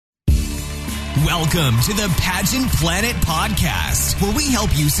Welcome to the Pageant Planet Podcast, where we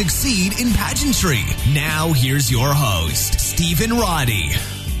help you succeed in pageantry. Now, here's your host, Stephen Roddy.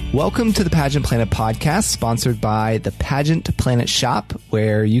 Welcome to the Pageant Planet Podcast, sponsored by the Pageant Planet Shop,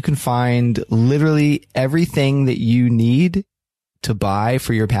 where you can find literally everything that you need to buy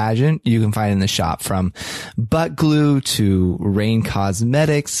for your pageant. You can find in the shop, from butt glue to Rain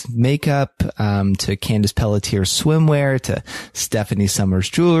Cosmetics makeup, to Candice Pelletier swimwear, to Stephanie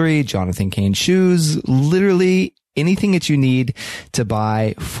Summers jewelry, Jonathan Kane shoes, literally anything that you need to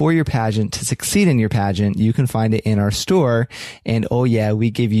buy for your pageant, to succeed in your pageant. You can find it in our store. And oh yeah,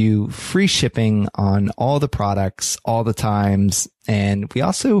 we give you free shipping on all the products, all the times. And we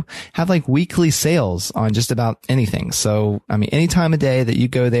also have like weekly sales on just about anything. So, I mean, any time of day that you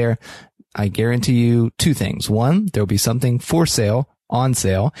go there, I guarantee you two things. One, there'll be something for sale, on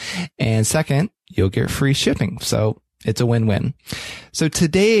sale. And second, you'll get free shipping. So it's a win-win. So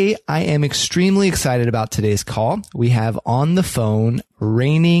today I am extremely excited about today's call. We have on the phone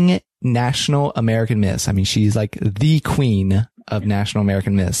reigning National American Miss. I mean, she's like the queen of National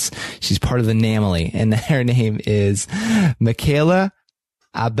American Miss. She's part of the Namely, and her name is Michaela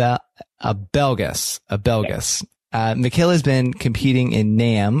Abelgas. Michaela has been competing in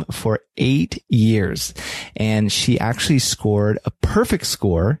NAM for 8 years, and she actually scored a perfect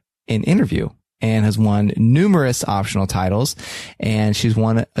score in interview and has won numerous optional titles, and she's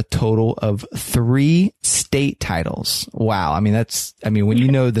won a total of 3 state titles. Wow. I mean, when you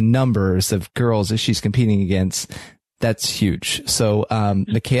know the numbers of girls that she's competing against, that's huge. So,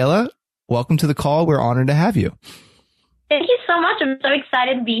 Michaela, welcome to the call. We're honored to have you. Thank you so much. I'm so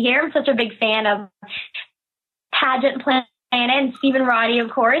excited to be here. I'm such a big fan of Pageant Planet and Stephen Roddy,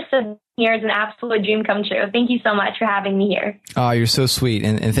 of course. So here is an absolute dream come true. Thank you so much for having me here. Oh, you're so sweet.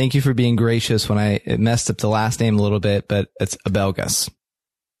 And thank you for being gracious when I messed up the last name a little bit, but it's Abelgas.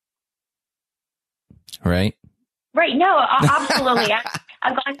 Right? Right. No, absolutely.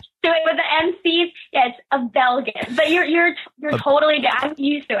 I've gone through it with the MCs. Yeah, it's Abelgas. But you're totally, I'm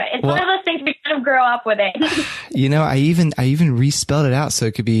used to it. It's one of those things we kind of grow up with it. You know, I even respelled it out so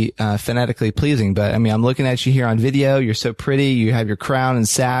it could be phonetically pleasing. But I mean, I'm looking at you here on video. You're so pretty. You have your crown and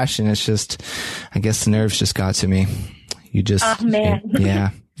sash, and it's just, I guess the nerves just got to me. You just, oh man. Yeah,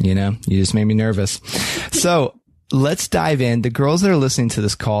 you know, you just made me nervous. So, let's dive in. The girls that are listening to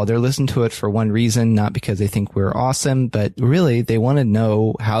this call, they're listening to it for one reason, not because they think we're awesome, but really they want to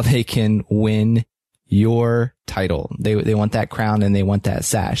know how they can win your title. They want that crown and they want that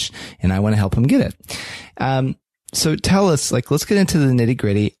sash, and I want to help them get it. So tell us, let's get into the nitty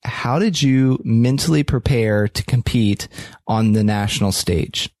gritty. How did you mentally prepare to compete on the national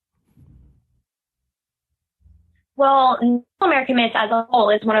stage? Well, National American Miss as a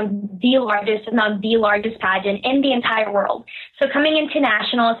whole is one of the largest, if not the largest pageant in the entire world. So coming into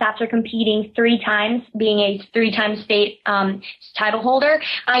nationals after competing 3 times, being a 3-time state title holder,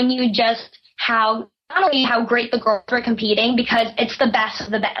 I knew just not only how great the girls were competing, because it's the best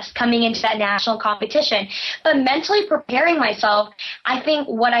of the best coming into that national competition, but mentally preparing myself. I think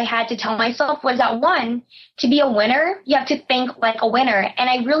what I had to tell myself was that, one, to be a winner, you have to think like a winner. And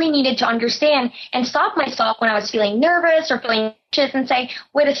I really needed to understand and stop myself when I was feeling nervous or feeling anxious and say,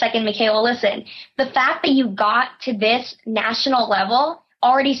 wait a second, Michaela, listen, the fact that you got to this national level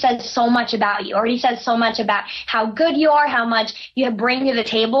already says so much about you, already says so much about how good you are, how much you bring to the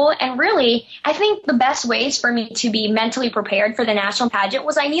table. And really, I think the best ways for me to be mentally prepared for the national pageant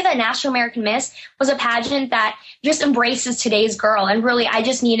was I knew that National American Miss was a pageant that just embraces today's girl. And really, I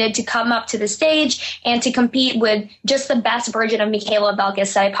just needed to come up to the stage and to compete with just the best version of Michaela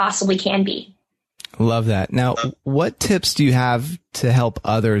Abelgas that I possibly can be. Love that. Now, what tips do you have to help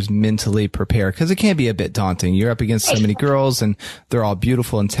others mentally prepare? Because it can be a bit daunting. You're up against so many girls, and they're all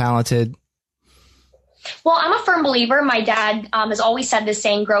beautiful and talented. Well, I'm a firm believer. My dad has always said this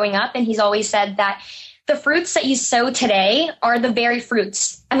saying growing up, and he's always said that the fruits that you sow today are the very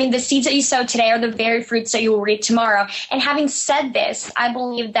fruits. I mean, the seeds that you sow today are the very fruits that you will reap tomorrow. And having said this, I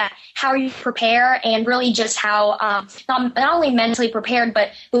believe that how you prepare, and really just how not only mentally prepared, but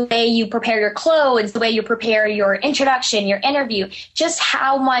the way you prepare your clothes, the way you prepare your introduction, your interview, just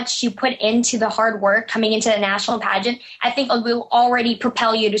how much you put into the hard work coming into the national pageant, I think it will already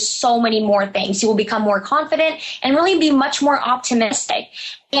propel you to so many more things. You will become more confident and really be much more optimistic.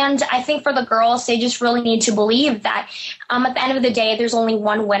 And I think for the girls, they just really need to believe that at the end of the day, there's only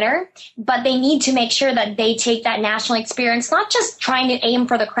one winner, but they need to make sure that they take that national experience, not just trying to aim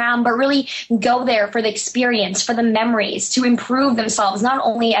for the crown, but really go there for the experience, for the memories, to improve themselves, not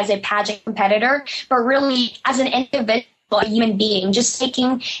only as a pageant competitor, but really as an individual a human being, just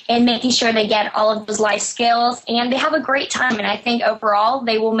taking and making sure they get all of those life skills and they have a great time. And I think overall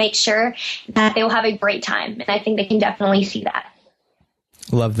they will make sure that they will have a great time. And I think they can definitely see that.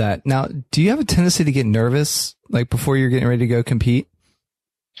 Love that. Now, do you have a tendency to get nervous like before you're getting ready to go compete?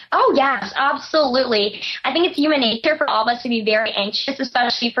 Oh, yes, absolutely. I think it's human nature for all of us to be very anxious,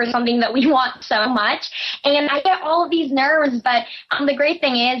 especially for something that we want so much. And I get all of these nerves, but the great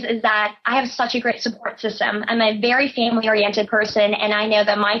thing is that I have such a great support system. I'm a very family-oriented person, and I know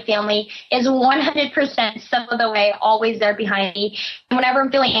that my family is 100% some of the way always there behind me. And whenever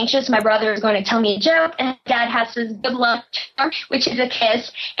I'm feeling anxious, my brother is going to tell me a joke, and Dad has his good luck charm, which is a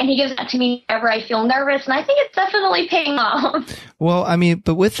kiss, and he gives that to me whenever I feel nervous, and I think it's definitely paying off. Well, I mean,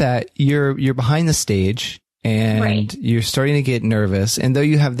 but with that, you're behind the stage and right. You're starting to get nervous. And though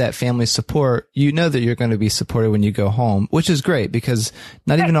you have that family support, you know that you're going to be supported when you go home, which is great because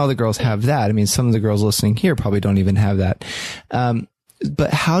not even all the girls have that. I mean, some of the girls listening here probably don't even have that.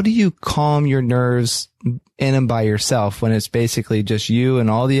 But how do you calm your nerves in and by yourself when it's basically just you and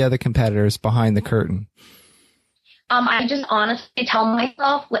all the other competitors behind the curtain? I just honestly tell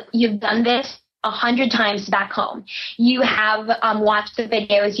myself, you've done this 100 times back home. You have watched the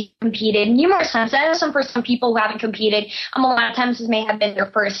videos, you competed numerous times. I know for some people who haven't competed, a lot of times this may have been their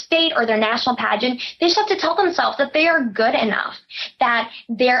first state or their national pageant. They just have to tell themselves that they are good enough, that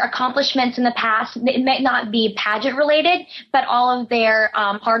their accomplishments in the past, it may not be pageant related, but all of their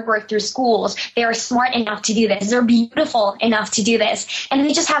hard work through schools, they are smart enough to do this. They're beautiful enough to do this. And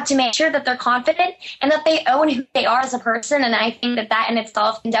they just have to make sure that they're confident and that they own who they are as a person. And I think that in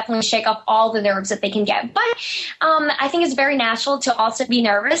itself can definitely shake up all the nerves that they can get. But I think it's very natural to also be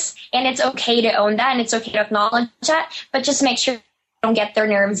nervous, and it's okay to own that, and it's okay to acknowledge that, but just make sure you don't get their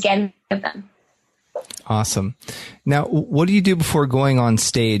nerves getting of them. Awesome. Now, what do you do before going on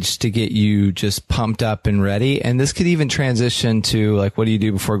stage to get you just pumped up and ready? And this could even transition to like, what do you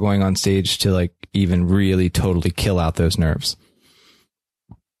do before going on stage to like even really totally kill out those nerves?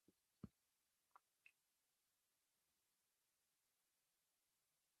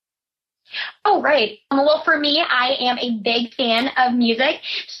 Oh, right. Well, for me, I am a big fan of music.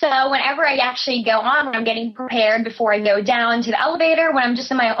 So whenever I actually go on, when I'm getting prepared before I go down to the elevator, when I'm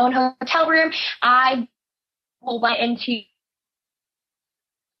just in my own hotel room, I will get into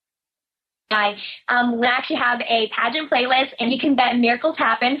we actually have a pageant playlist, and you can bet Miracles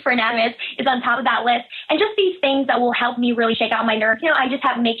Happen for Anatomy is on top of that list. And just these things that will help me really shake out my nerves. I just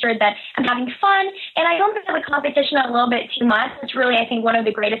have to make sure that I'm having fun, and I don't think of the competition a little bit too much. It's really, I think, one of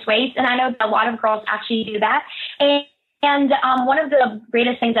the greatest ways, and I know that a lot of girls actually do that. And one of the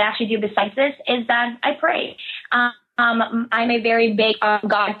greatest things I actually do besides this is that I pray. I'm a very big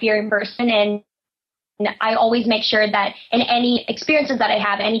God-fearing person, and I always make sure that in any experiences that I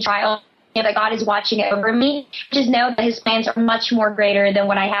have, any trial, that God is watching over me. Just know that his plans are much more greater than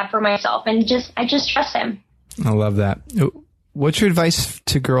what I have for myself. And I just trust him. I love that. What's your advice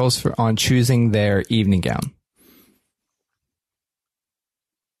to girls on choosing their evening gown?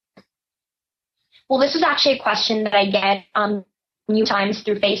 Well, this is actually a question that I get new times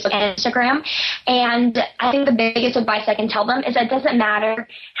through Facebook and Instagram. And I think the biggest advice I can tell them is that it doesn't matter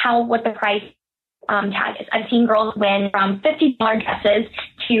what the price tag is. I've seen girls win from $50 dresses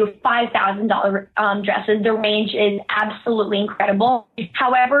to $5,000 dresses. The range is absolutely incredible.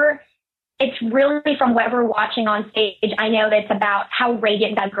 However, it's really from what we're watching on stage. I know that it's about how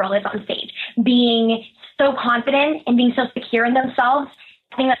radiant that girl is on stage, being so confident and being so secure in themselves.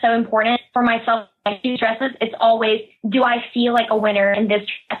 I think that's so important for myself. I choose dresses. It's always, do I feel like a winner in this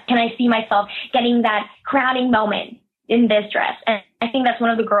dress? Can I see myself getting that crowning moment in this dress? And I think that's one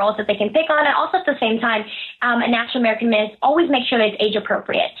of the girls that they can pick on. And also at the same time, a National American Miss, always make sure that it's age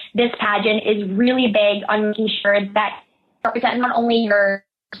appropriate. This pageant is really big on making sure that you represent not only your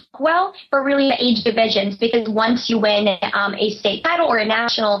but really the age divisions, because once you win a state title or a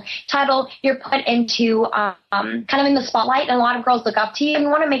national title, you're put into kind of in the spotlight, and a lot of girls look up to you, and you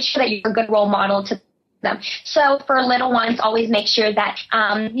want to make sure that you're a good role model to them. So for little ones, always make sure that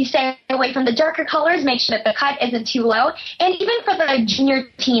you stay away from the darker colors, make sure that the cut isn't too low. And even for the junior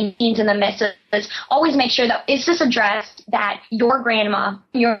teens and the misses, always make sure that is this a dress that your grandma,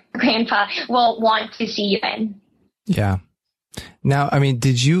 your grandpa will want to see you in. Yeah. Now, I mean,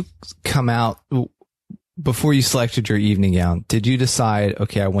 did you come out before you selected your evening gown? Did you decide,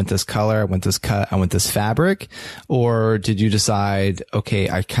 okay, I want this color, I want this cut, I want this fabric? Or did you decide, okay,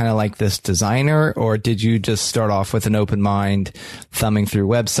 I kind of like this designer? Or did you just start off with an open mind, thumbing through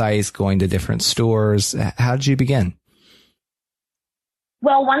websites, going to different stores? How did you begin?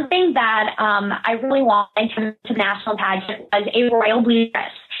 Well, one thing that I really wanted to the national pageant was a royal blue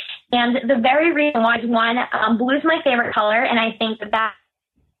dress. And the very reason why is one, blue is my favorite color, and I think that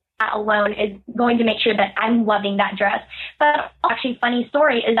alone is going to make sure that I'm loving that dress. But actually, funny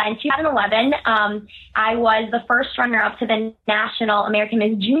story is that in 2011, I was the first runner-up to the National American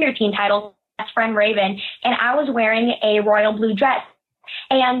Miss Junior Teen title, best friend Raven, and I was wearing a royal blue dress.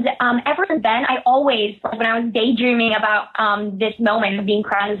 And ever since then, I always, when I was daydreaming about this moment of being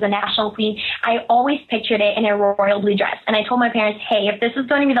crowned as the national queen, I always pictured it in a royal blue dress. And I told my parents, hey, if this is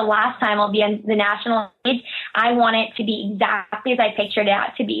going to be the last time I'll be on the national stage, I want it to be exactly as I pictured it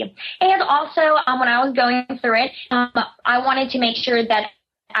to be. And also, when I was going through it, I wanted to make sure that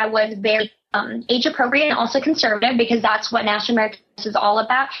I was very age appropriate and also conservative, because that's what National American is all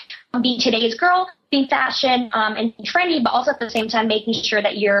about. Being today's girl, being fashion and trendy, but also at the same time making sure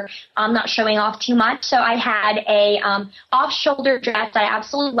that you're not showing off too much. So I had a off-shoulder dress that I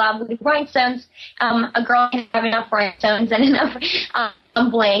absolutely love with rhinestones. A girl can have enough rhinestones and enough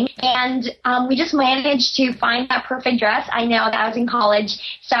bling. And we just managed to find that perfect dress. I know that I was in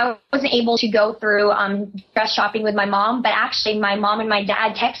college, so I wasn't able to go through dress shopping with my mom, but actually my mom and my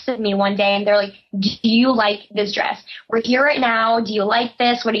dad texted me one day and they're like, do you like this dress? We're here right now. Do you like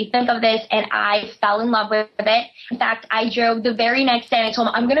this? What do you think of this? And I fell in love with it. In fact, I drove the very next day and I told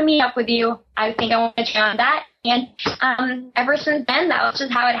him, I'm going to meet up with you. I think I want to try on that. And ever since then, that was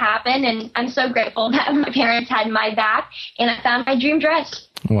just how it happened. And I'm so grateful that my parents had my back and I found my dream dress.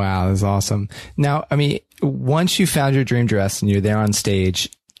 Wow, that's awesome. Now, I mean, once you found your dream dress and you're there on stage,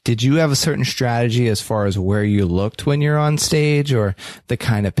 did you have a certain strategy as far as where you looked when you're on stage, or the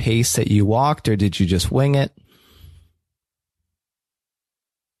kind of pace that you walked, or did you just wing it?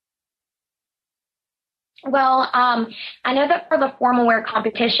 Well, I know that for the formal wear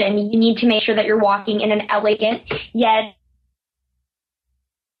competition, you need to make sure that you're walking in an elegant yet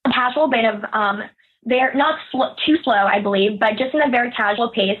casual bit of they're not too slow, I believe, but just in a very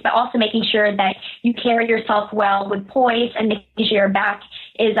casual pace, but also making sure that you carry yourself well with poise and making sure your back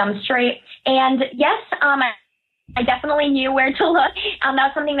is straight. And yes, I definitely knew where to look.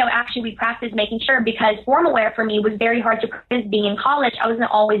 That's something that actually we practiced making sure, because formal wear for me was very hard to practice. Being in college, I wasn't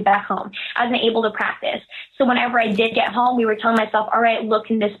always back home. I wasn't able to practice. So whenever I did get home, we were telling myself, all right,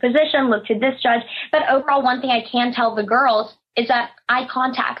 look in this position, look to this judge. But overall, one thing I can tell the girls is that eye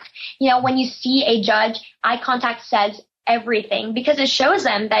contact. You know, when you see a judge, eye contact says everything, because it shows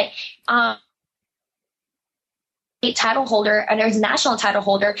them that a title holder and there's a national title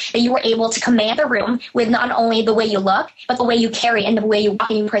holder, that you were able to command the room with not only the way you look, but the way you carry and the way you walk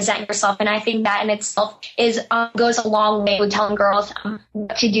and you present yourself. And I think that in itself is goes a long way with telling girls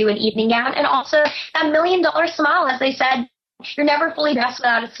what to do in evening gown. And also that $1 million smile, as they said, you're never fully dressed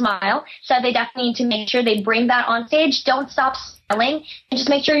without a smile. So they definitely need to make sure they bring that on stage. Don't stop smiling, and just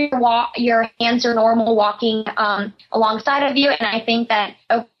make sure your hands are normal walking alongside of you. And I think that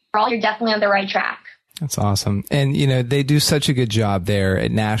overall, you're definitely on the right track. That's awesome. And, you know, they do such a good job there at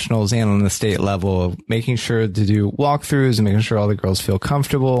nationals and on the state level of making sure to do walkthroughs and making sure all the girls feel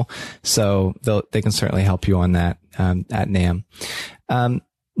comfortable. So they can certainly help you on that at NAM.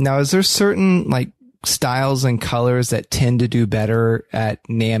 Now, is there certain like styles and colors that tend to do better at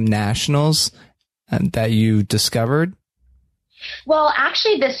NAM nationals that you discovered? Well,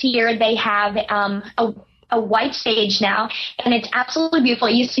 actually this year they have a white stage now, and it's absolutely beautiful.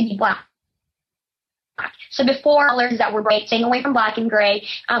 It used to be black. So before, colors that were bright, staying away from black and gray,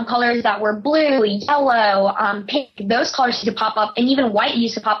 colors that were blue, yellow, pink, those colors used to pop up, and even white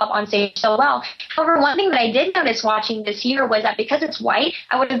used to pop up on stage so well. However, one thing that I did notice watching this year was that because it's white,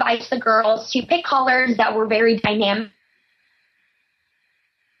 I would advise the girls to pick colors that were very dynamic.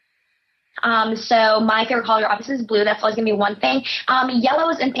 So my favorite color obviously is blue. That's always going to be one thing.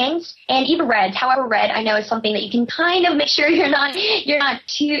 Yellows and pinks, and even reds. However, red I know is something that you can kind of make sure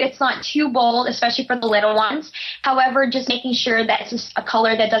it's not too bold, especially for the little ones. However, just making sure that it's just a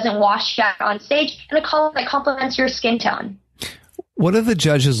color that doesn't wash out on stage, and a color that complements your skin tone. What are the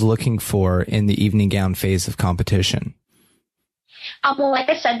judges looking for in the evening gown phase of competition? Well, like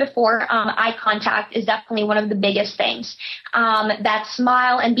I said before, eye contact is definitely one of the biggest things. That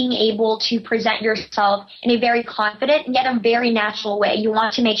smile and being able to present yourself in a very confident and yet a very natural way. You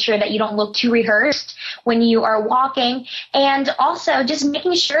want to make sure that you don't look too rehearsed when you are walking, and also just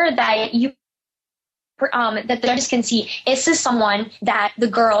making sure that you that the judges can see, is this someone that the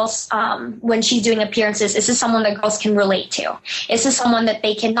girls, when she's doing appearances, is this someone that girls can relate to? Is this someone that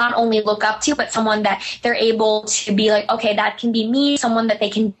they can not only look up to, but someone that they're able to be like, okay, that can be me, someone that they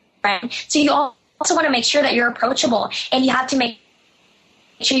can friend. So you also want to make sure that you're approachable, and you have to make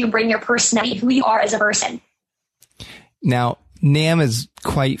sure you bring your personality, who you are as a person. Now, NAMM is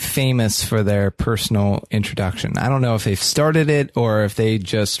quite famous for their personal introduction. I don't know if they've started it or if they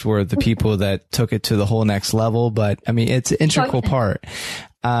just were the people that took it to the whole next level, but I mean, it's an integral part.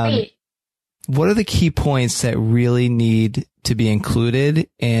 What are the key points that really need to be included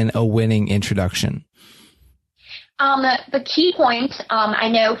in a winning introduction? The key points, I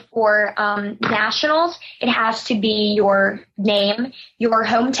know for nationals, it has to be your name, your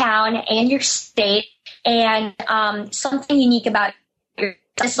hometown, and your state, and something unique about your.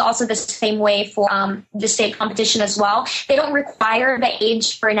 This is also the same way for the state competition as well. They don't require the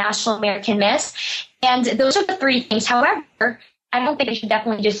age for a National American Miss, and those are the three things. However, I don't think you should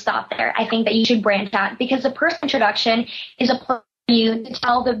definitely just stop there. I think that you should branch out, because the personal introduction is a place for you to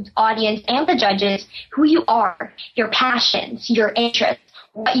tell the audience and the judges who you are, your passions, your interests,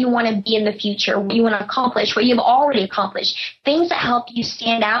 what you want to be in the future, what you want to accomplish, what you've already accomplished, things that help you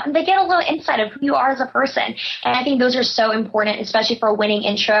stand out, and they get a little insight of who you are as a person. And I think those are so important, especially for a winning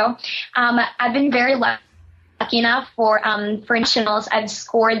intro. I've been very lucky enough for nationals. I've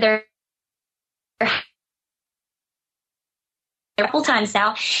scored their a couple times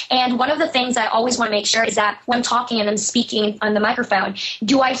now. And one of the things I always want to make sure is that when I'm talking and I'm speaking on the microphone,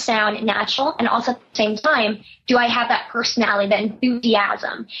 do I sound natural? And also at the same time, do I have that personality, that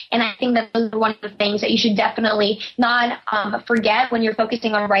enthusiasm? And I think that those are one of the things that you should definitely not forget when you're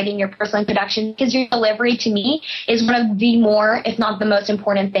focusing on writing your personal introduction, because your delivery to me is one of the more, if not the most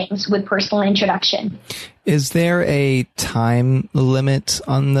important things with personal introduction. Is there a time limit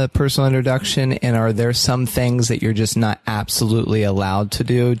on the personal introduction, and are there some things that you're just not absolutely allowed to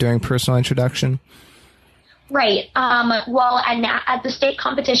do during personal introduction? Right. Well, at the state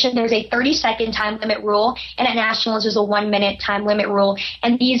competition, there's a 30-second time limit rule, and at nationals, there's a 1-minute time limit rule.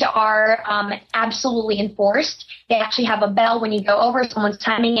 And these are absolutely enforced. They actually have a bell when you go over, someone's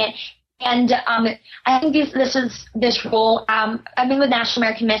timing it. And I think this rule, I've been with National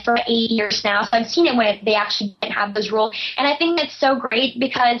American Miss for 8 years now, so I've seen it when they actually didn't have this rule. And I think that's so great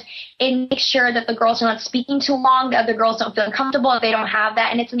because it makes sure that the girls are not speaking too long, the other girls don't feel uncomfortable if they don't have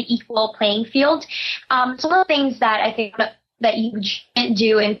that, and it's an equal playing field. Some of the things that I think that you shouldn't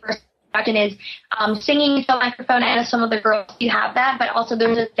do in first introduction is singing into the microphone. I know some of the girls do have that, but also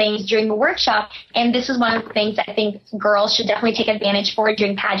there's the things during the workshop, and this is one of the things that I think girls should definitely take advantage for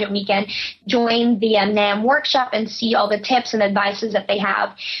during pageant weekend. Join the NAMM workshop and see all the tips and advices that they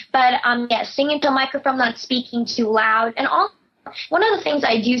have. But singing into the microphone, not speaking too loud, and all. One of the things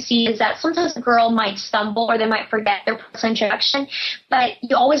I do see is that sometimes a girl might stumble or they might forget their personal introduction, but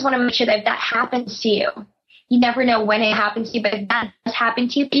you always want to make sure that if that happens to you, you never know when it happens to you, but if that does happen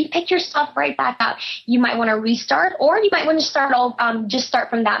to you, you pick yourself right back up. You might want to restart, or you might want to start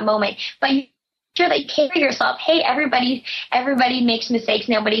from that moment. But you sure that you carry yourself. Hey, everybody makes mistakes.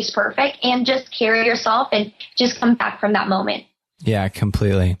 Nobody's perfect. And just carry yourself and just come back from that moment. Yeah,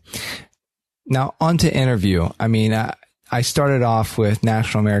 completely. Now, on to interview. I mean, I started off with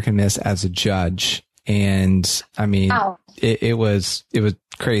National American Miss as a judge, and I mean, it was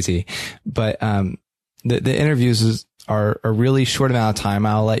crazy, but, the interviews are a really short amount of time.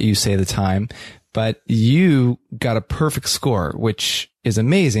 I'll let you say the time, but you got a perfect score, which is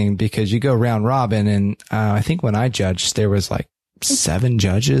amazing because you go round robin. And, I think when I judged, there was like 7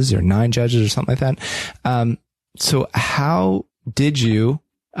 judges or 9 judges or something like that. So how did you,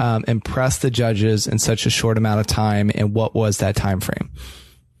 impress the judges in such a short amount of time, and what was that time frame?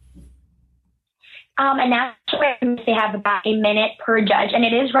 And nationally, they have about a minute per judge, and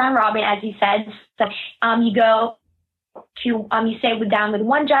it is round robin, as you said. So you go to, you stay down with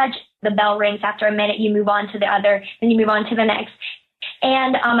one judge, the bell rings. After a minute, you move on to the other, then you move on to the next.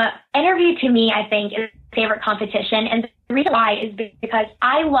 And interview to me, I think, is my favorite competition. And the reason why is because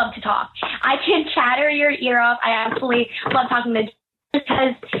I love to talk. I can chatter your ear off. I absolutely love talking to judges,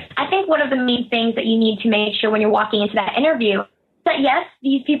 because I think one of the main things that you need to make sure when you're walking into that interview, that yes,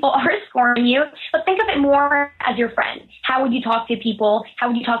 these people are scoring you, but think of it more as your friend. How would you talk to people? How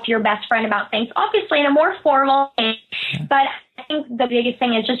would you talk to your best friend about things? Obviously in a more formal way, but I think the biggest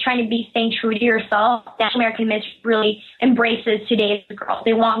thing is just trying to be staying true to yourself. National American Miss really embraces today's girls.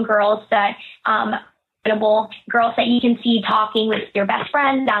 They want girls that, girls that you can see talking with your best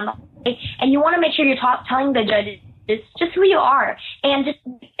friend down the way, and you want to make sure you're telling the judges just who you are. And just,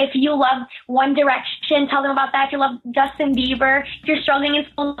 if you love One Direction, tell them about that. If you love Justin Bieber, if you're struggling in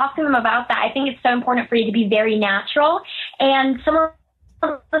school, talk to them about that. I think it's so important for you to be very natural. And some of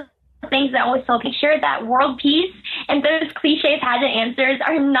the things that I always tell, make sure that world peace and those cliche pageant answers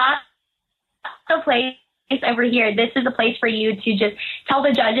are not the place over here. This is a place for you to just tell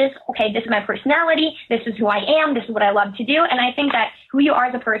the judges, okay, this is my personality. This is who I am. This is what I love to do. And I think that who you are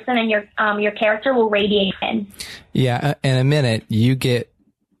as a person and your character will radiate in. Yeah. In a minute, you get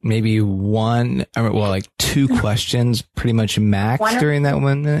maybe two questions pretty much max during that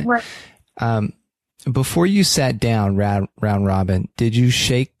 1 minute. Right. Before you sat down round robin, did you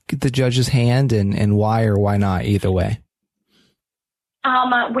shake the judge's hand, and why or why not, either way?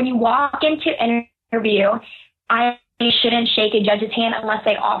 When you walk into an interview, I shouldn't shake a judge's hand unless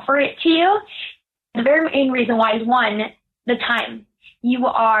they offer it to you. The very main reason why is, one, the time. You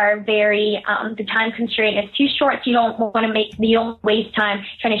are very, the time constraint is too short, so you don't waste time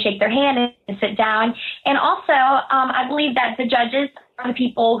trying to shake their hand and sit down. And also, I believe that the judges are the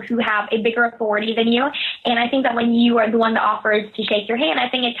people who have a bigger authority than you. And I think that when you are the one that offers to shake your hand, I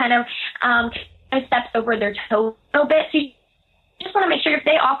think it kind of steps over their toe a little bit. So you just want to make sure if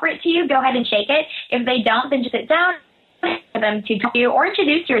they offer it to you, go ahead and shake it. If they don't, then just sit down for them to talk to you or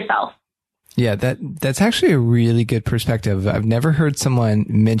introduce yourself. Yeah, that's actually a really good perspective. I've never heard someone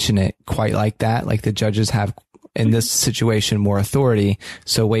mention it quite like that. Like the judges have, in this situation, more authority,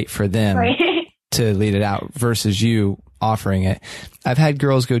 so wait for them to lead it out versus you offering it. I've had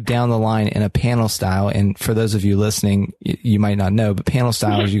girls go down the line in a panel style. And for those of you listening, you might not know, but panel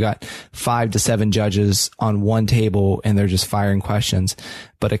style is you got 5 to 7 judges on one table and they're just firing questions.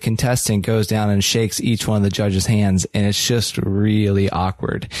 But a contestant goes down and shakes each one of the judges' hands, and it's just really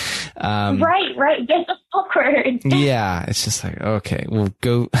awkward. Right. It's awkward. Yeah. It's just like, okay, well,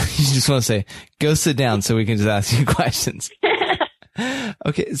 go, you just want to say, go sit down so we can just ask you questions.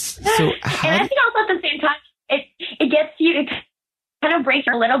 Okay. So how, and I think also at the same time, it gets you, it kind of breaks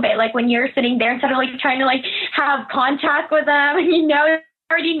a little bit. Like when you're sitting there instead of like trying to like have contact with them, you know, you're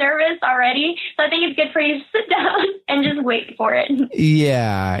already nervous already. So I think it's good for you to sit down and just wait for it.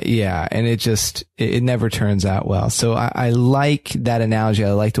 Yeah. And it never turns out well. So I like that analogy.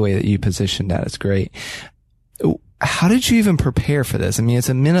 I like the way that you positioned that. It's great. How did you even prepare for this? I mean, it's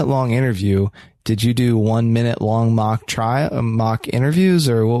a minute-long interview. Did you do 1 minute long mock interviews,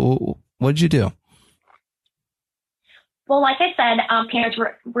 or what did you do? Well, like I said, parents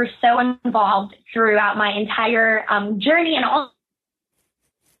were so involved throughout my entire journey and all.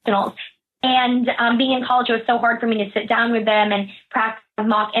 And being in college, it was so hard for me to sit down with them and practice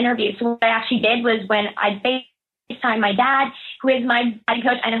mock interviews. So what I actually did was when I FaceTime my dad, who is my body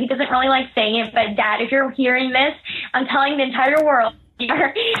coach. I know he doesn't really like saying it, but Dad, if you're hearing this, I'm telling the entire world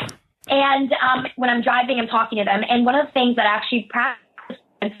here. And when I'm driving, I'm talking to them. And one of the things that I actually practice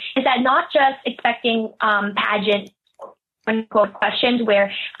is that not just expecting pageant unquote questions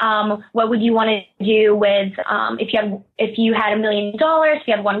where what would you want to do with if you had $1 million, if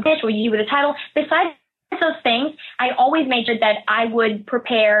you had one pitch, what would you do with a title? Besides those things, I always made sure that I would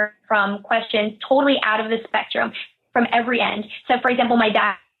prepare from questions totally out of the spectrum from every end. So for example, my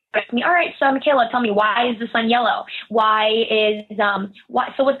dad asked me, all right, so Michaela, tell me, why is the sun yellow?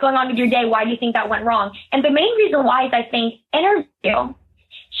 So what's going on with your day? Why do you think that went wrong? And the main reason why is I think interview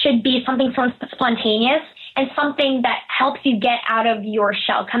should be something spontaneous and something that helps you get out of your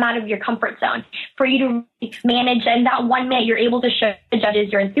shell, come out of your comfort zone, for you to manage. In that 1 minute, you're able to show the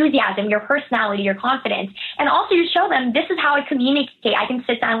judges your enthusiasm, your personality, your confidence, and also you show them this is how I communicate. I can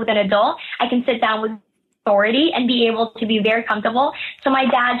sit down with an adult. I can sit down with authority and be able to be very comfortable. So my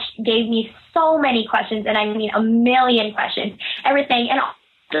dad gave me so many questions, and I mean a million questions, everything. And at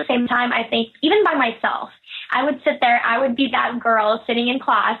the same time, I think even by myself, I would sit there, I would be that girl sitting in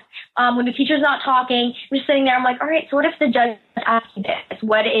class when the teacher's not talking, I'm just sitting there, I'm like, all right, so what if the judge asks you this?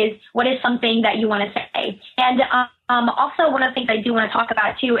 What is something that you want to say? And also one of the things I do want to talk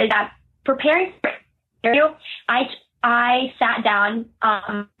about too is that preparing for interview, I sat down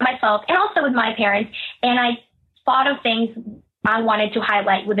myself and also with my parents, and I thought of things I wanted to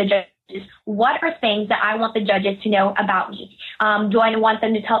highlight with the judges. What are things that I want the judges to know about me? Do I want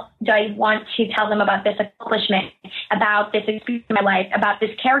to tell them about this accomplishment, about this experience in my life, about this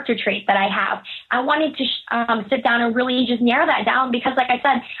character trait that I have? I wanted to sit down and really just narrow that down because, like I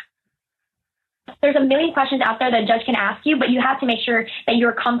said, there's a million questions out there that a judge can ask you, but you have to make sure that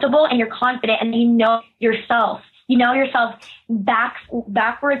you're comfortable and you're confident and you know yourself. You know yourself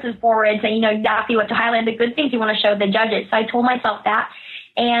backwards and forwards, and you know exactly what to highlight, the good things you want to show the judges. So I told myself that.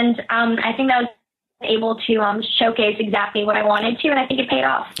 And I think that I was able to showcase exactly what I wanted to, and I think it paid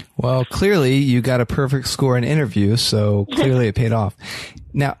off. Well, clearly you got a perfect score in interview, so clearly it paid off.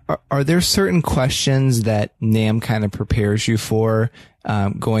 Now, are there certain questions that NAM kind of prepares you for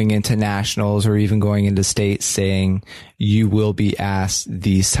going into nationals or even going into states saying you will be asked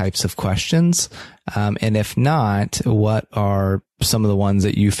these types of questions? And if not, what are some of the ones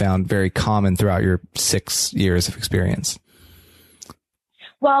that you found very common throughout your 6 years of experience?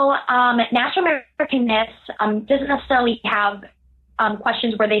 Well, National American Myths doesn't necessarily have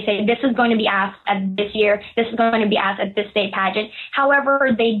questions where they say this is going to be asked at this year, this is going to be asked at this state pageant.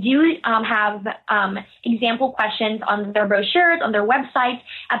 However, they do have example questions on their brochures, on their websites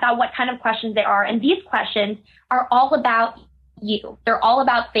about what kind of questions they are. And these questions are all about you. They're all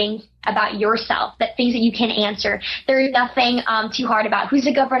about things about yourself, that things that you can answer. There's nothing too hard about who's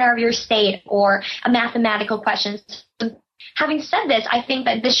the governor of your state or a mathematical question. Having said this, I think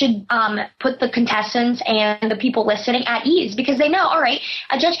that this should put the contestants and the people listening at ease, because they know, all right,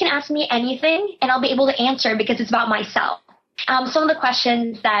 a judge can ask me anything and I'll be able to answer because it's about myself. Some of the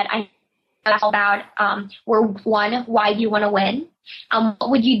questions that I asked about were, one, why do you want to win? What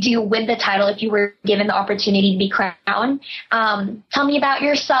would you do with the title if you were given the opportunity to be crowned? Tell me about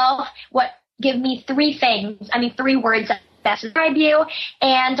yourself. Give me three words that best describe you.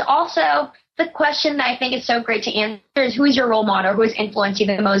 And also, the question that I think is so great to answer is, who is your role model? Who has influenced you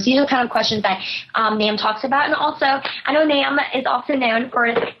the most? These are the kind of questions that NAM talks about. And also, I know NAM is also known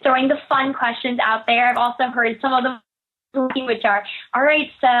for throwing the fun questions out there. I've also heard some of them which are, all right,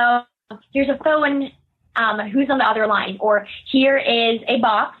 so here's a phone, who's on the other line? Or here is a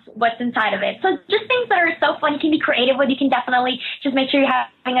box, what's inside of it? So just things that are so fun, you can be creative with. You can definitely just make sure you're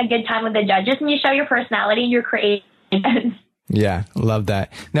having a good time with the judges and you show your personality and your creativeness. Yeah, love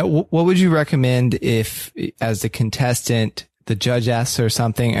that. Now, what would you recommend if, as the contestant, the judge asks her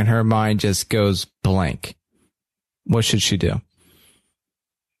something and her mind just goes blank? What should she do?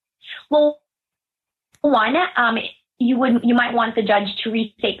 Well, one, you might want the judge to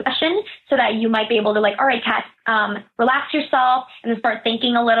restate the question so that you might be able to, like, all right, Kat, relax yourself and then start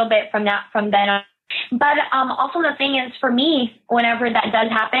thinking a little bit from then on. But also the thing is, for me, whenever that does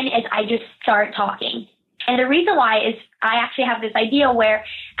happen, is I just start talking. And the reason why is I actually have this idea where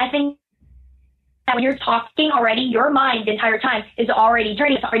I think that when you're talking already, your mind the entire time is already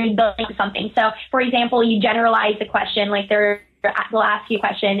turning, it's already building something. So, for example, you generalize the question, like they'll ask you a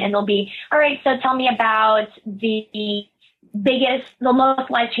question and they'll be, all right, so tell me about the most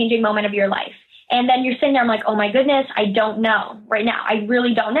life-changing moment of your life. And then you're sitting there, I'm like, oh my goodness, I don't know right now. I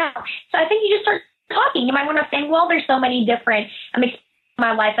really don't know. So I think you just start talking. You might want to think, well, there's so many different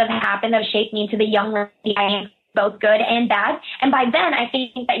my life that happened that shaped me into the young lady I am, both good and bad. And by then, I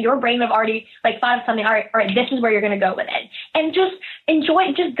think that your brain have already thought of something. All right, this is where you're going to go with it. And just enjoy,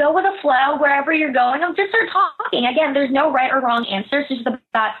 just go with the flow wherever you're going. Just start talking. Again, there's no right or wrong answers. It's just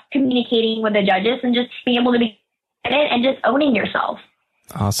about communicating with the judges and just being able to be in it and just owning yourself.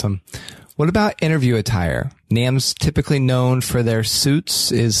 Awesome. What about interview attire? NAM's typically known for their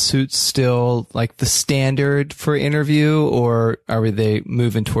suits. Is suits still like the standard for interview, or are they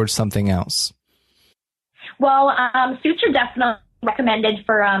moving towards something else? Well, suits are definitely recommended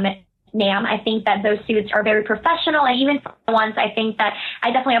for NAM. I think that those suits are very professional, and even for the ones, I think that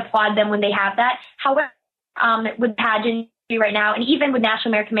I definitely applaud them when they have that. However, with pageantry right now, and even with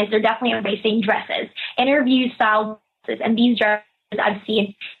National American Myths, they're definitely embracing dresses, interview style dresses, and these dresses I've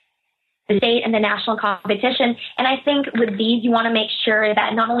seen the state and the national competition. And I think with these, you want to make sure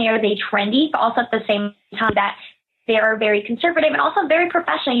that not only are they trendy, but also at the same time that they are very conservative and also very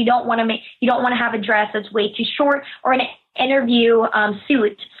professional. You don't want to have a dress that's way too short, or an interview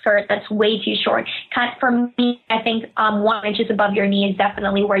suit skirt that's way too short. For me, I think 1 inch above your knee is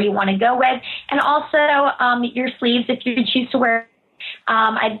definitely where you want to go with. And also your sleeves, if you choose to wear,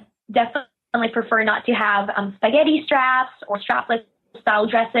 I definitely prefer not to have spaghetti straps or strapless style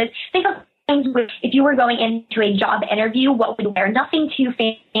dresses. Think of things if you were going into a job interview, what would you wear? Nothing too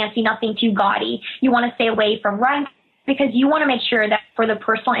fancy, nothing too gaudy. You want to stay away from rhyme, because you want to make sure that for the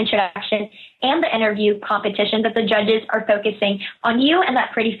personal introduction and the interview competition that the judges are focusing on you and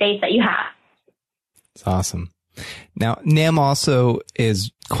that pretty face that you have. It's awesome. Now, NAM also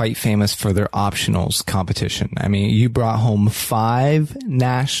is quite famous for their optionals competition. I mean, you brought home 5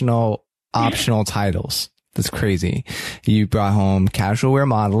 national optional titles. That's crazy. You brought home casual wear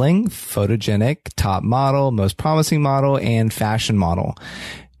modeling, photogenic, top model, most promising model, and fashion model.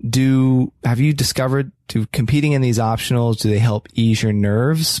 Have you discovered, competing in these optionals, do they help ease your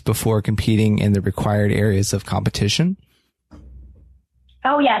nerves before competing in the required areas of competition?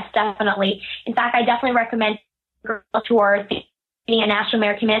 Oh, yes, definitely. In fact, I definitely recommend girls who are being a National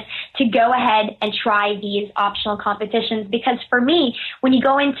American Myth to go ahead and try these optional competitions. Because for me, when you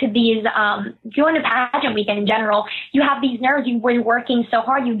go into these, go into pageant weekend in general, you have these nerves. You've been working so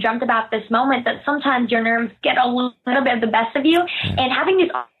hard. You dreamt about this moment that sometimes your nerves get a little bit of the best of you. And having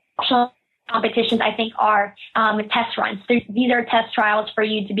these optional competitions, I think, are test runs. These are test trials for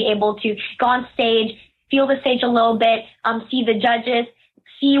you to be able to go on stage, feel the stage a little bit, see the judges,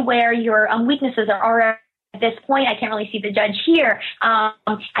 see where your weaknesses are. At this point, I can't really see the judge here.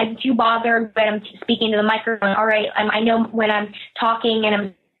 I'm too bothered when I'm speaking to the microphone. All right, I know when I'm talking and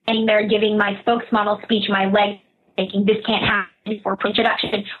I'm standing there giving my spokesmodel speech, my leg thinking this can't happen for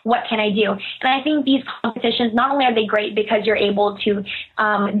introduction. What can I do? And I think these competitions, not only are they great because you're able to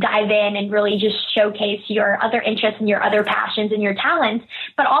dive in and really just showcase your other interests and your other passions and your talents,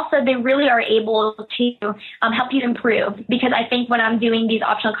 but also they really are able to help you improve. Because I think when I'm doing these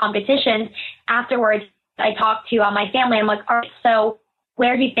optional competitions, afterwards, I talk to my family. I'm like, all right, so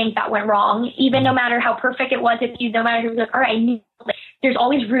where do you think that went wrong? Even no matter how perfect it was, no matter who's like, all right, there's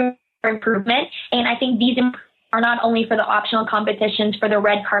always room for improvement. And I think these are not only for the optional competitions, for the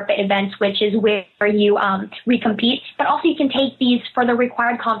red carpet events, which is where you recompete, but also you can take these for the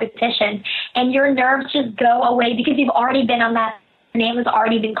required competitions, and your nerves just go away because you've already been on that. Your name has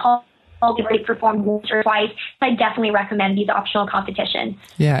already been called. You've already performed once or twice. So I definitely recommend these optional competitions.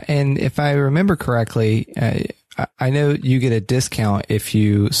 Yeah, and if I remember correctly, I know you get a discount if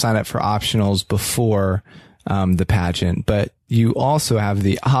you sign up for optionals before the pageant, but you also have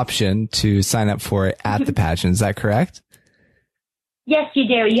the option to sign up for it at the pageant. Is that correct? Yes, you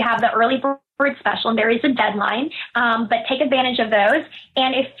do. You have the early bird special, and there is a deadline, but take advantage of those.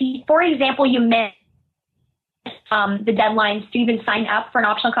 And if, for example, you miss the deadlines to even sign up for an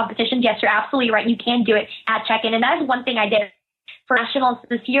optional competition, yes, you're absolutely right. You can do it at check-in. And that is one thing I did for nationals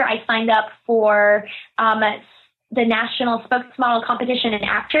this year. I signed up for the national spokesmodel competition and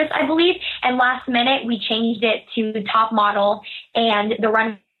actress, I believe. And last minute, we changed it to top model and the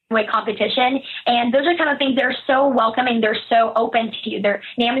runway competition. And those are kind of things that are so welcoming. They're so open to you. Their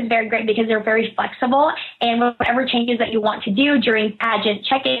NAM is very great because they're very flexible. And whatever changes that you want to do during pageant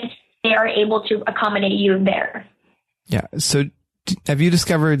check-in, they are able to accommodate you there. Yeah. So have you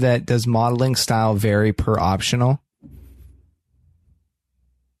discovered that does modeling style vary per optional?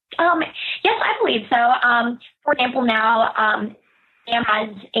 Yes, I believe so. For example, now NAM has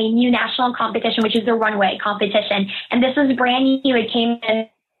a new national competition, which is the runway competition. And this is brand new. It came in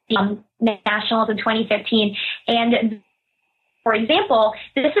the nationals in 2015. And for example,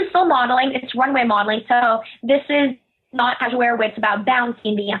 this is still modeling. It's runway modeling. So this is not casual wear, where it's about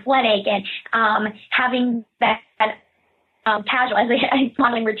bouncing, being athletic, and having that casual as a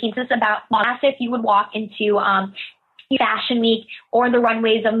modeling routine. So it's about as if you would walk into Fashion Week or the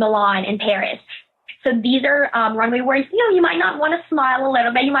runways of Milan and Paris. So these are runway where you might not want to smile a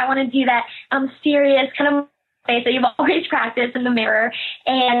little bit. You might want to do that serious kind of face that you've always practiced in the mirror,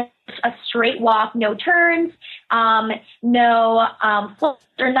 and a straight walk, no turns, no flips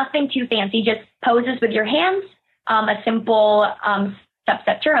or nothing too fancy. Just poses with your hands, a simple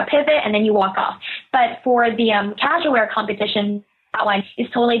step turn, a pivot, and then you walk off. But for the casual wear competition, that one is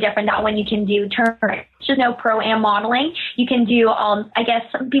totally different. That one you can do turns. It's just no pro-am modeling. You can do, I guess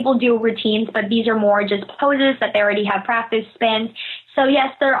some people do routines, but these are more just poses that they already have practice spins. So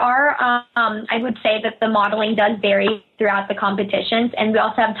yes, there are, I would say that the modeling does vary throughout the competitions. And we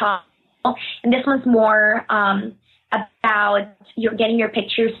also have top, and this one's more about you're getting your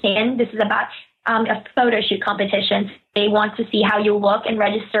pictures in. This is about a photo shoot competition. They want to see how you look and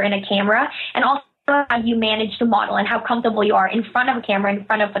register in a camera, and also how you manage to model and how comfortable you are in front of a camera, in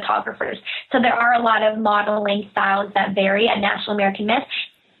front of photographers. So there are a lot of modeling styles that vary at National American Miss.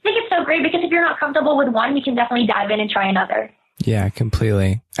 I think it's so great because if you're not comfortable with one, you can definitely dive in and try another. Yeah,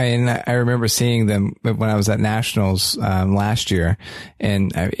 completely. And I remember seeing them when I was at Nationals last year,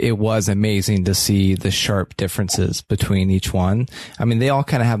 and it was amazing to see the sharp differences between each one. I mean, they all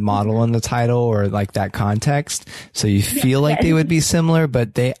kind of have model in the title or like that context, so you feel like they would be similar,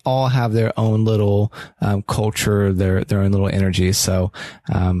 but they all have their own little culture, their own little energy. So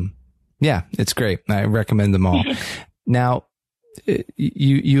yeah, it's great. I recommend them all. Now,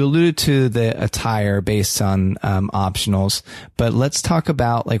 you alluded to the attire based on optionals, but let's talk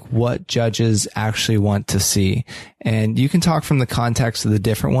about like what judges actually want to see. And you can talk from the context of the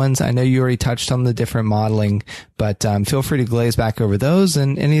different ones. I know you already touched on the different modeling, but feel free to glaze back over those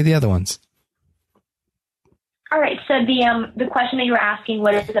and any of the other ones. All right. So the question that you were asking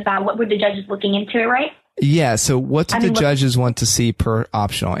was about what were the judges looking into, right? Yeah. So what do the judges want to see per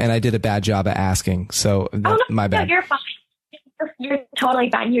optional? And I did a bad job at asking, so my bad. No, you're fine. You're totally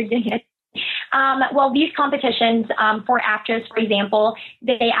fine. You're doing it. Well, these competitions for actors, for example,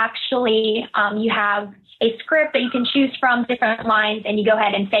 they actually, you have a script that you can choose from, different lines, and you go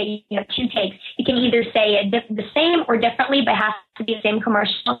ahead and say, 2 takes. You can either say it the same or differently, but it has to be the same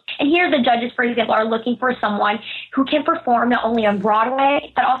commercial. And here the judges, for example, are looking for someone who can perform not only on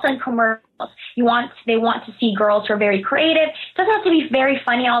Broadway, but also in commercials. They want to see girls who are very creative. It doesn't have to be very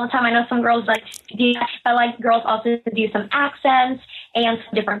funny all the time. I know some girls like to do that, but I like girls also to do some accents and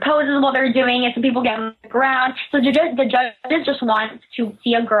some different poses while they're doing it, so people get on the ground. So the judges just want to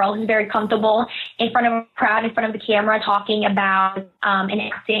see a girl who's very comfortable in front of a crowd, in front of the camera, talking about and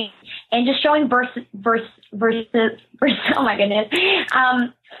acting, and just showing versus. Oh my goodness,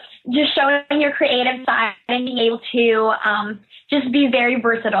 just showing your creative side and being able to just be very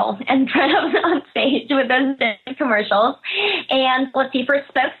versatile in front of on stage with those commercials. And let's see, for a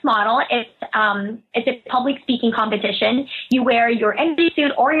spokesmodel, it's a public speaking competition. You wear your interview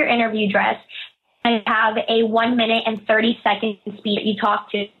suit or your interview dress and have a 1 minute and 30-second speech that you talk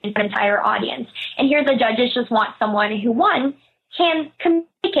to an entire audience. And here the judges just want someone who, one, can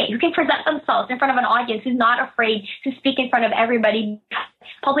communicate, who can present themselves in front of an audience, who's not afraid to speak in front of everybody.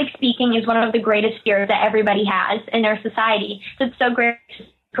 Public speaking is one of the greatest fears that everybody has in our society. So it's so great.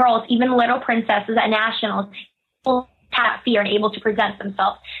 Girls, even little princesses at nationals, will have fear and able to present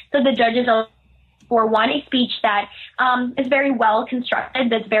themselves. So the judges are for one, a speech that is very well constructed,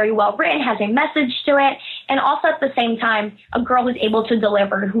 that's very well written, has a message to it, and also at the same time, a girl who's able to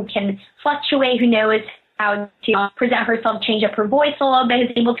deliver, who can fluctuate, who knows how to present herself, change up her voice a little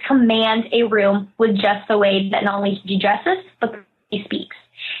bit, is able to command a room with just the way that not only she dresses, but she speaks.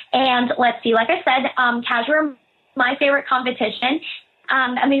 And let's see, like I said, casual, my favorite competition.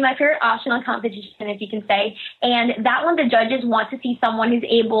 My favorite optional competition, if you can say. And that one, the judges want to see someone who's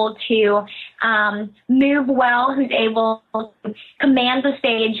able to move well, who's able to command the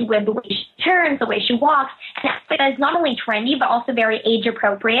stage with the way she turns, the way she walks. And that is not only trendy, but also very age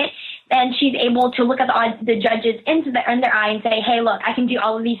appropriate. And she's able to look at the judges in their eye and say, hey, look, I can do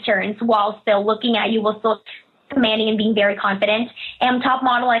all of these turns while still looking at you, while still commanding and being very confident. And top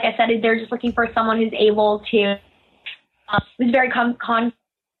model, like I said, they're just looking for someone who's able to who's very confident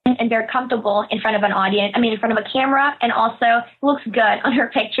and very comfortable in front of an audience, in front of a camera, and also looks good on her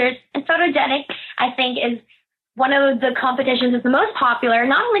pictures. And photogenic, I think, is one of the competitions that's the most popular,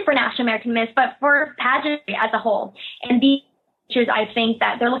 not only for National American Miss, but for pageantry as a whole. And these pictures, I think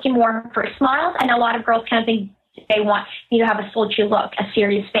that they're looking more for smiles, and a lot of girls kind of think they want you to have a sultry look, a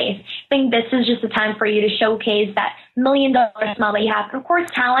serious face. I think this is just a time for you to showcase that $1 million smile that you have. Of course,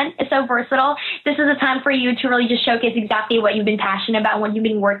 talent is so versatile. This is a time for you to really just showcase exactly what you've been passionate about, what you've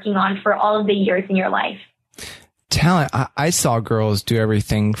been working on for all of the years in your life. Talent. I saw girls do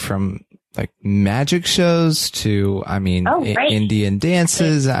everything from like magic shows to, Indian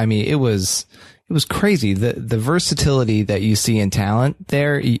dances. It was crazy. The versatility that you see in talent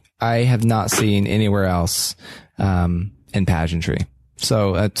there, I have not seen anywhere else in pageantry.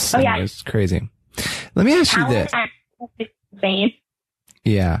 So that's it's crazy. Let me ask you this. Insane.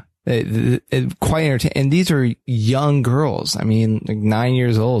 Yeah. Quite entertaining. And these are young girls. Like 9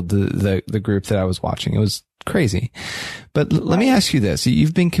 years old, the group that I was watching. It was crazy. But let me ask you this.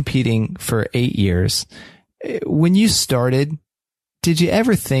 You've been competing for 8 years. When you started, did you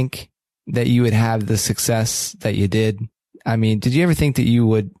ever think that you would have the success that you did? Did you ever think that you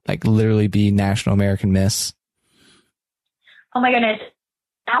would literally be National American Miss? Oh my goodness.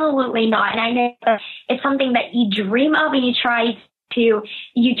 Absolutely not. And I know that it's something that you dream of and you try to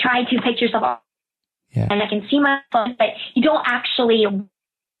picture yourself. Yeah. And I can see myself, but you don't actually.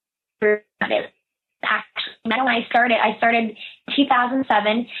 When I started in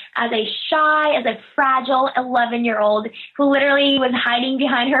 2007 as a fragile 11-year-old who literally was hiding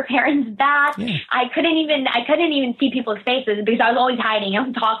behind her parents' back. Yeah. I couldn't even see people's faces because I was always hiding. I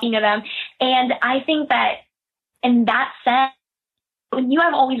was talking to them. And I think that in that sense, when you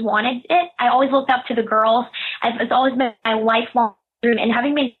have always wanted it, I always looked up to the girls. It's always been my lifelong dream. And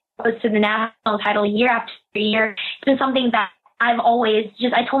having been exposed to the national title year after year, it's been something that I've always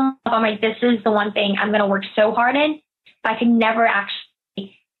I told myself, this is the one thing I'm going to work so hard in, but I could never actually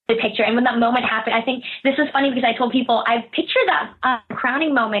picture. And when that moment happened, I think this is funny because I told people I pictured that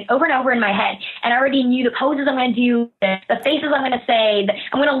crowning moment over and over in my head, and I already knew the poses I'm going to do, the faces I'm going to say,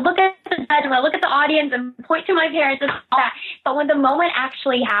 I'm going to look at the judge, I'm going to look at the audience and point to my parents and all that. But when the moment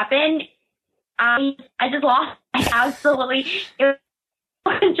actually happened, I just lost. Absolutely. It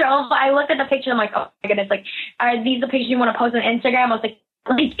was control. I looked at the picture. I'm like, oh my goodness, are these the pictures you want to post on Instagram? I was like,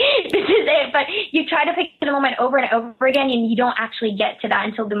 this is it. But you try to picture the moment over and over again, and you don't actually get to that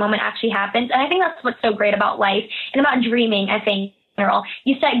until the moment actually happens. And I think that's what's so great about life and about dreaming. I think general.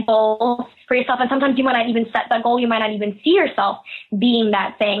 You set goals for yourself, and sometimes you might not even set that goal. You might not even see yourself being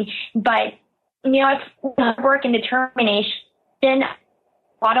that thing. But, it's hard work and determination, a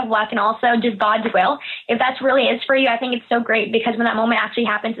lot of luck, and also just God's will. If that's really is for you, I think it's so great, because when that moment actually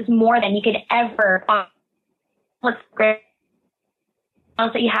happens, it's more than you could ever. What's great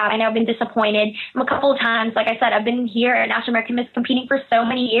that you have. I know I've been disappointed a couple of times. Like I said, I've been here at National American Miss competing for so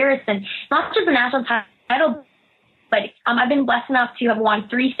many years, and not just the national title, but I've been blessed enough to have won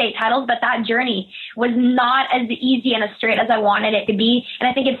 3 state titles, but that journey was not as easy and as straight as I wanted it to be. And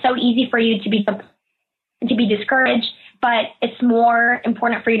I think it's so easy for you to be discouraged, but it's more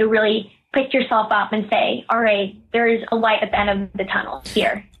important for you to really pick yourself up and say, all right, there's a light at the end of the tunnel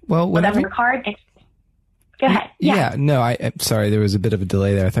here. Well, whenever work hard. Go ahead. Yeah, no, I'm sorry, there was a bit of a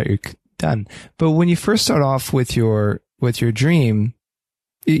delay there. I thought you were done. But when you first start off with your dream,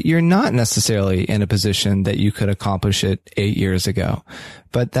 you're not necessarily in a position that you could accomplish it 8 years ago.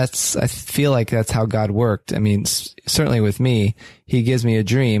 But I feel like that's how God worked. I mean, certainly with me, he gives me a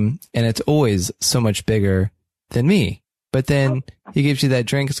dream and it's always so much bigger than me. But then he gives you that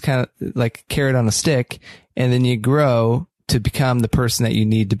dream. It's kind of like a carrot on a stick. And then you grow to become the person that you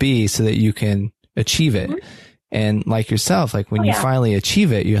need to be so that you can achieve it. And like yourself, like when you finally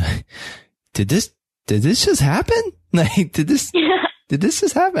achieve it, you're like, did this just happen? Like, did this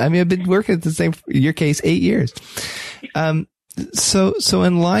just happen? I mean, I've been working at the same, in your case, 8 years. So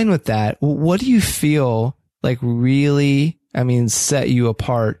in line with that, what do you feel like really, set you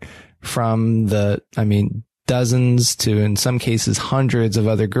apart from dozens to, in some cases, hundreds of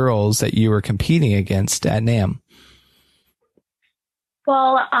other girls that you were competing against at NAM?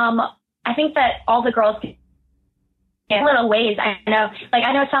 Well, I think that all the girls, in little ways, I know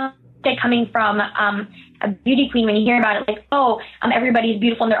it sounds like coming from a beauty queen when you hear about it, like, everybody's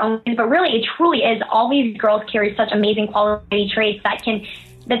beautiful in their own ways, but really, it truly is. All these girls carry such amazing quality traits that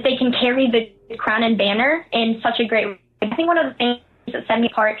they can carry the crown and banner in such a great way. I think one of the things that set me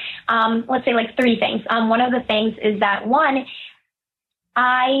apart, let's say like 3 things. One of the things is that, one,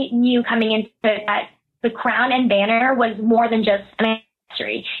 I knew coming into it that the crown and banner was more than just an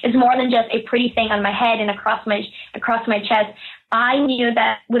accessory. It's more than just a pretty thing on my head and across my chest. I knew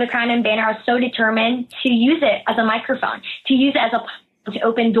that with a crown and banner, I was so determined to use it as a microphone, to use it as to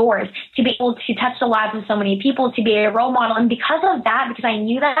open doors, to be able to touch the lives of so many people, to be a role model. And because of that, because I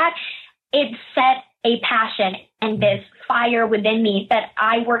knew that, it set a passion and this fire within me that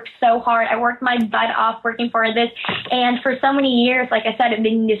I worked so hard. I worked my butt off working for this. And for so many years, like I said, I've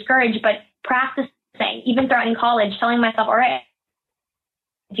been discouraged, but practicing, even throughout in college, telling myself, all right,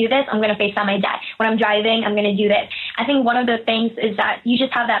 do this, I'm going to FaceTime my dad. When I'm driving, I'm going to do this. I think one of the things is that you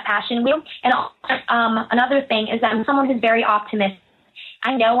just have that passion wheel. And another thing is that I'm someone who's very optimistic.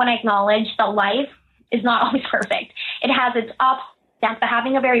 I know when I acknowledge that life is not always perfect. It has its ups, downs, but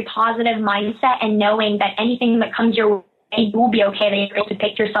having a very positive mindset and knowing that anything that comes your way, you will be okay, that you're able to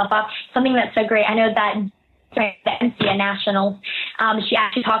pick yourself up, something that's so great. I know that the NCAA Nationals, she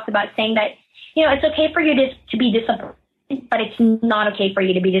actually talks about saying that, it's okay for you to be disappointed, but it's not okay for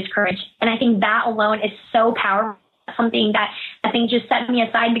you to be discouraged. And I think that alone is so powerful, something that I think just set me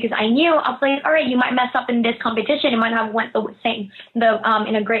aside, because I knew, I was like, all right, you might mess up in this competition. It might not have went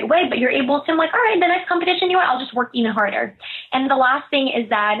in a great way, but you're able to, I'm like, all right, the next competition, I'll just work even harder. And the last thing is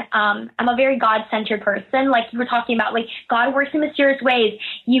that I'm a very God-centered person. Like you were talking about, like God works in mysterious ways.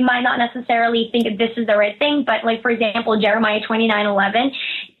 You might not necessarily think that this is the right thing, but like, for example, Jeremiah 29:11,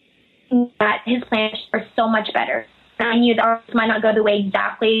 that his plans are so much better. And I knew that ours might not go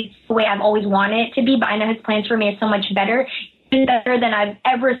exactly the way I've always wanted it to be, but I know his plans for me are so much better than I've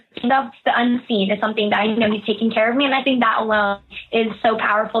ever seen of. The unseen is something that I know he's taking care of me. And I think that alone is so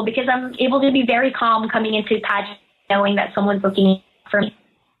powerful, because I'm able to be very calm coming into pageant, knowing that someone's looking for me.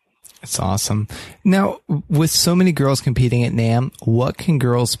 That's awesome. Now, with so many girls competing at NAM, what can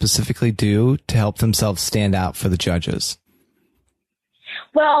girls specifically do to help themselves stand out for the judges?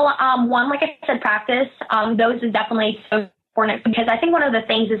 Well, one, like I said, practice. Those is definitely so important, because I think one of the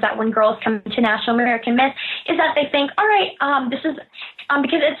things is that when girls come to National American Miss is that they think, all right, this is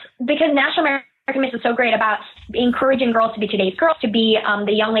because National American Miss is so great about encouraging girls to be today's girls, to be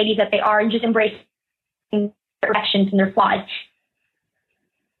the young ladies that they are, and just embrace their imperfections and their flaws,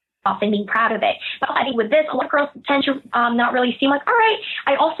 and being proud of it. But I think with this, a lot of girls tend to not really seem like, all right,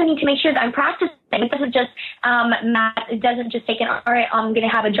 I also need to make sure that I'm practicing. It doesn't just it doesn't just take an, all right, I'm going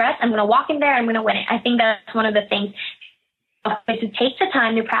to have a dress, I'm going to walk in there, I'm going to win it. I think that's one of the things. To take the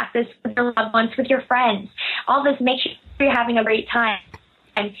time to practice with your loved ones, with your friends, all this, make sure you're having a great time.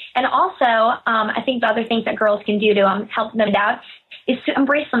 And also, I think the other things that girls can do to help them out is to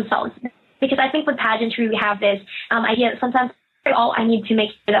embrace themselves. Because I think with pageantry, we have this idea that sometimes all I need to make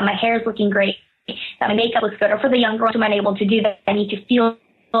sure that my hair is looking great, that my makeup looks good, or for the young girls who I'm able to do that, I need to feel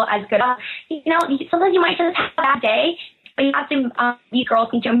as good. Sometimes you might just have a bad day, but you have to, these girls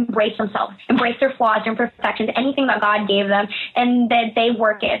need to embrace themselves, embrace their flaws and imperfections, anything that God gave them, and that they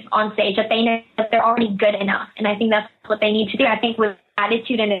work it on stage, that they know that they're already good enough. And I think that's what they need to do. I think with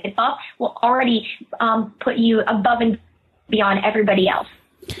attitude in itself will already put you above and beyond everybody else.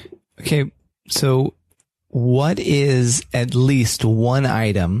 Okay, so what is at least one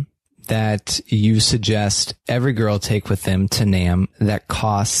item that you suggest every girl take with them to NAMM that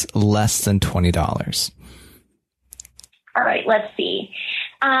costs less than $20? All right, let's see.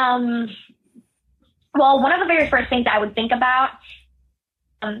 Well, one of the very first things I would think about,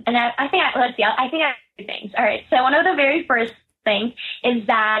 I think I have two things. All right, so one of the very first things is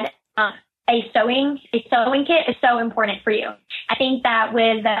that a sewing kit is so important for you. I think that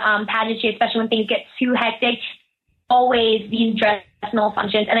with pageantry, especially when things get too hectic, always these dress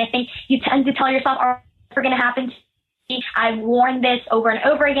malfunctions. And I think you tend to tell yourself, are never going to happen to me. I've worn this over and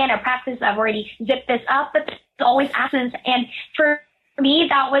over again. I've practiced. I've already zipped this up, but this always happens. And for me,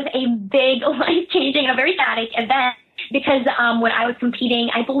 that was a big life-changing and a very dramatic event because when I was competing,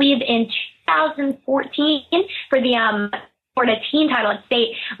 I believe in 2014 for the teen title at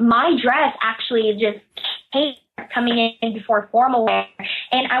state, my dress actually just came coming in before formal wear.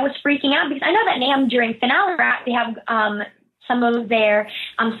 And I was freaking out because I know that NAMM during finale wrap, they have some of their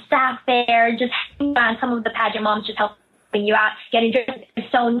staff there, just some of the pageant moms just helping you out, getting dressed. I've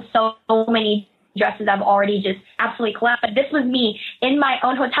sewn so many dresses I've already just absolutely collapsed. But this was me in my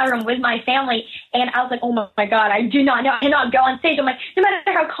own hotel room with my family. And I was like, oh my God, I do not know. I cannot go on stage. I'm like, no matter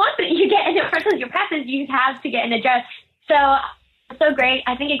how confident you get in the front of your practice, you have to get in a dress. So great.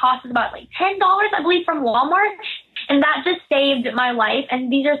 I think it costs about like $10, I believe, from Walmart. And that just saved my life.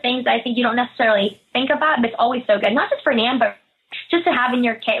 And these are things that I think you don't necessarily think about, but it's always so good. Not just for NAMM, but just to have in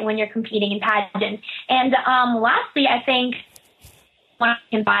your kit when you're competing in pageants. And lastly, I think what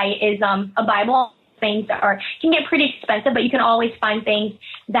you can buy is a Bible. Things can get pretty expensive, but you can always find things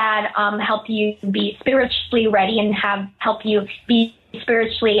that help you be spiritually ready and help you be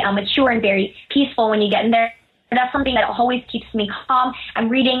spiritually mature and very peaceful when you get in there. And that's something that always keeps me calm. I'm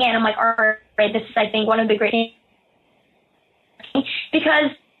reading it and I'm like, all right, this is, I think, one of the great things.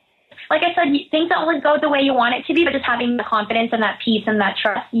 Because, like I said, things don't always go the way you want it to be, but just having the confidence and that peace and that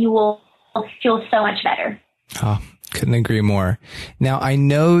trust, you will feel so much better. Oh, couldn't agree more. Now, I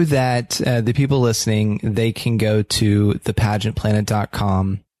know that the people listening, they can go to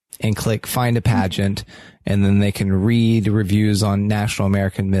thepageantplanet.com and click Find a Pageant, and then they can read reviews on National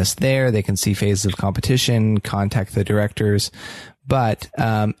American Miss there. They can see phases of competition, contact the directors. But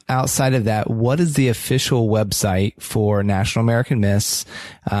outside of that, what is the official website for National American Miss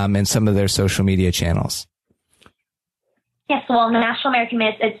and some of their social media channels? Yes, well, the National American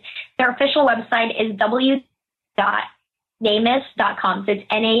Miss, their official website is w.namiss.com. So it's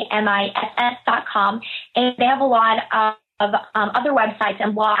NAMISS.com. And they have a lot of other websites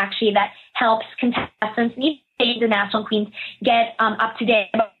and blogs actually that helps contestants, the national queens, get up to date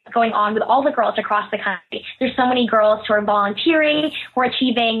about what's going on with all the girls across the country. There's so many girls who are volunteering, who are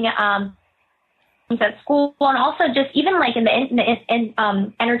achieving things at school, and also just even like in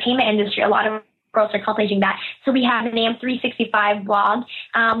the entertainment industry, a lot of girls are accomplishing that. So we have the NAMM 365 blog.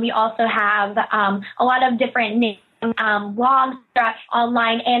 We also have a lot of different blogs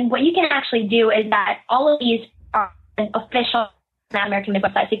online, and what you can actually do is that all of these are official American Miss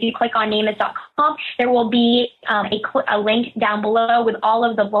website. So if you click on namiss.com, there will be a link down below with all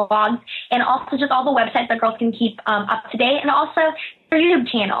of the blogs and also just all the websites that girls can keep up to date, and also their YouTube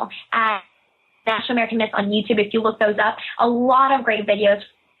channel at National American Miss on YouTube. If you look those up, a lot of great videos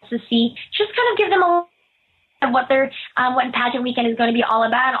to see. Just kind of give them a of what pageant weekend is going to be all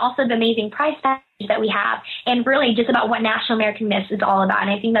about, and also the amazing prize package that we have, and really just about what National American Miss is all about. And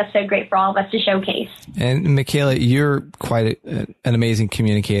I think that's so great for all of us to showcase. And Michaela, you're quite an amazing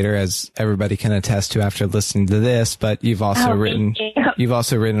communicator, as everybody can attest to after listening to this. But you've also written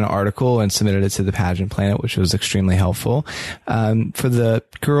an article and submitted it to the Pageant Planet, which was extremely helpful. For the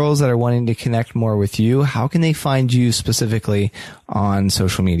girls that are wanting to connect more with you, how can they find you specifically on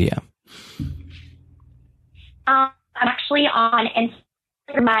social media? I'm actually on Instagram.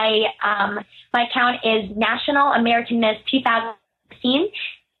 My account is National American Miss 2016,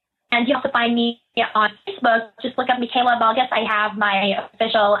 and you also find me on Facebook. Just look up Michaela Valgas. I have my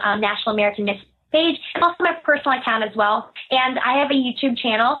official National American Miss page, and also my personal account as well. And I have a YouTube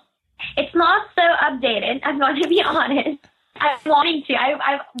channel. It's not so updated, I'm going to be honest. I'm wanting to.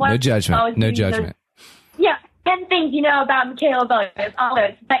 No judgment. No judgment. Yeah. 10 things you know about Michaela Villiers, all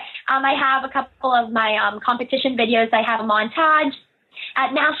those. But I have a couple of my competition videos. I have a montage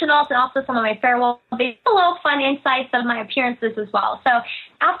at nationals and also some of my farewell videos, a little fun insights of my appearances as well. So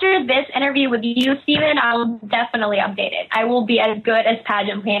after this interview with you, Stephen, I will definitely update it. I will be as good as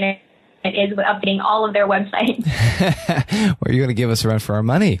Pageant Planner is with updating all of their websites. Well, you're going to give us a run for our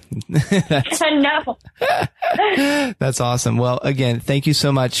money. No. That's awesome. Well, again, thank you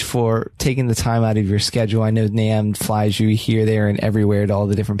so much for taking the time out of your schedule. I know NAMM flies you here, there, and everywhere to all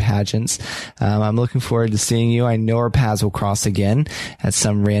the different pageants. I'm looking forward to seeing you. I know our paths will cross again at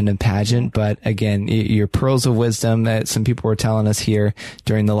some random pageant, but again, your pearls of wisdom that some people were telling us here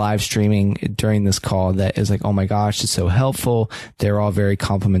during the live streaming during this call that is like, oh my gosh, it's so helpful. They're all very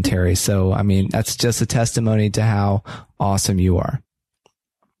complimentary. So, I mean, that's just a testimony to how awesome you are.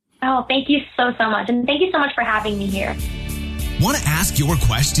 Oh, thank you so much. And thank you so much for having me here. Want to ask your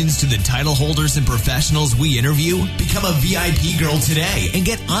questions to the title holders and professionals we interview? Become a VIP girl today and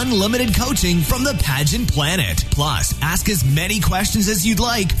get unlimited coaching from the Pageant Planet. Plus, ask as many questions as you'd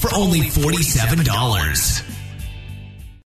like for only $47.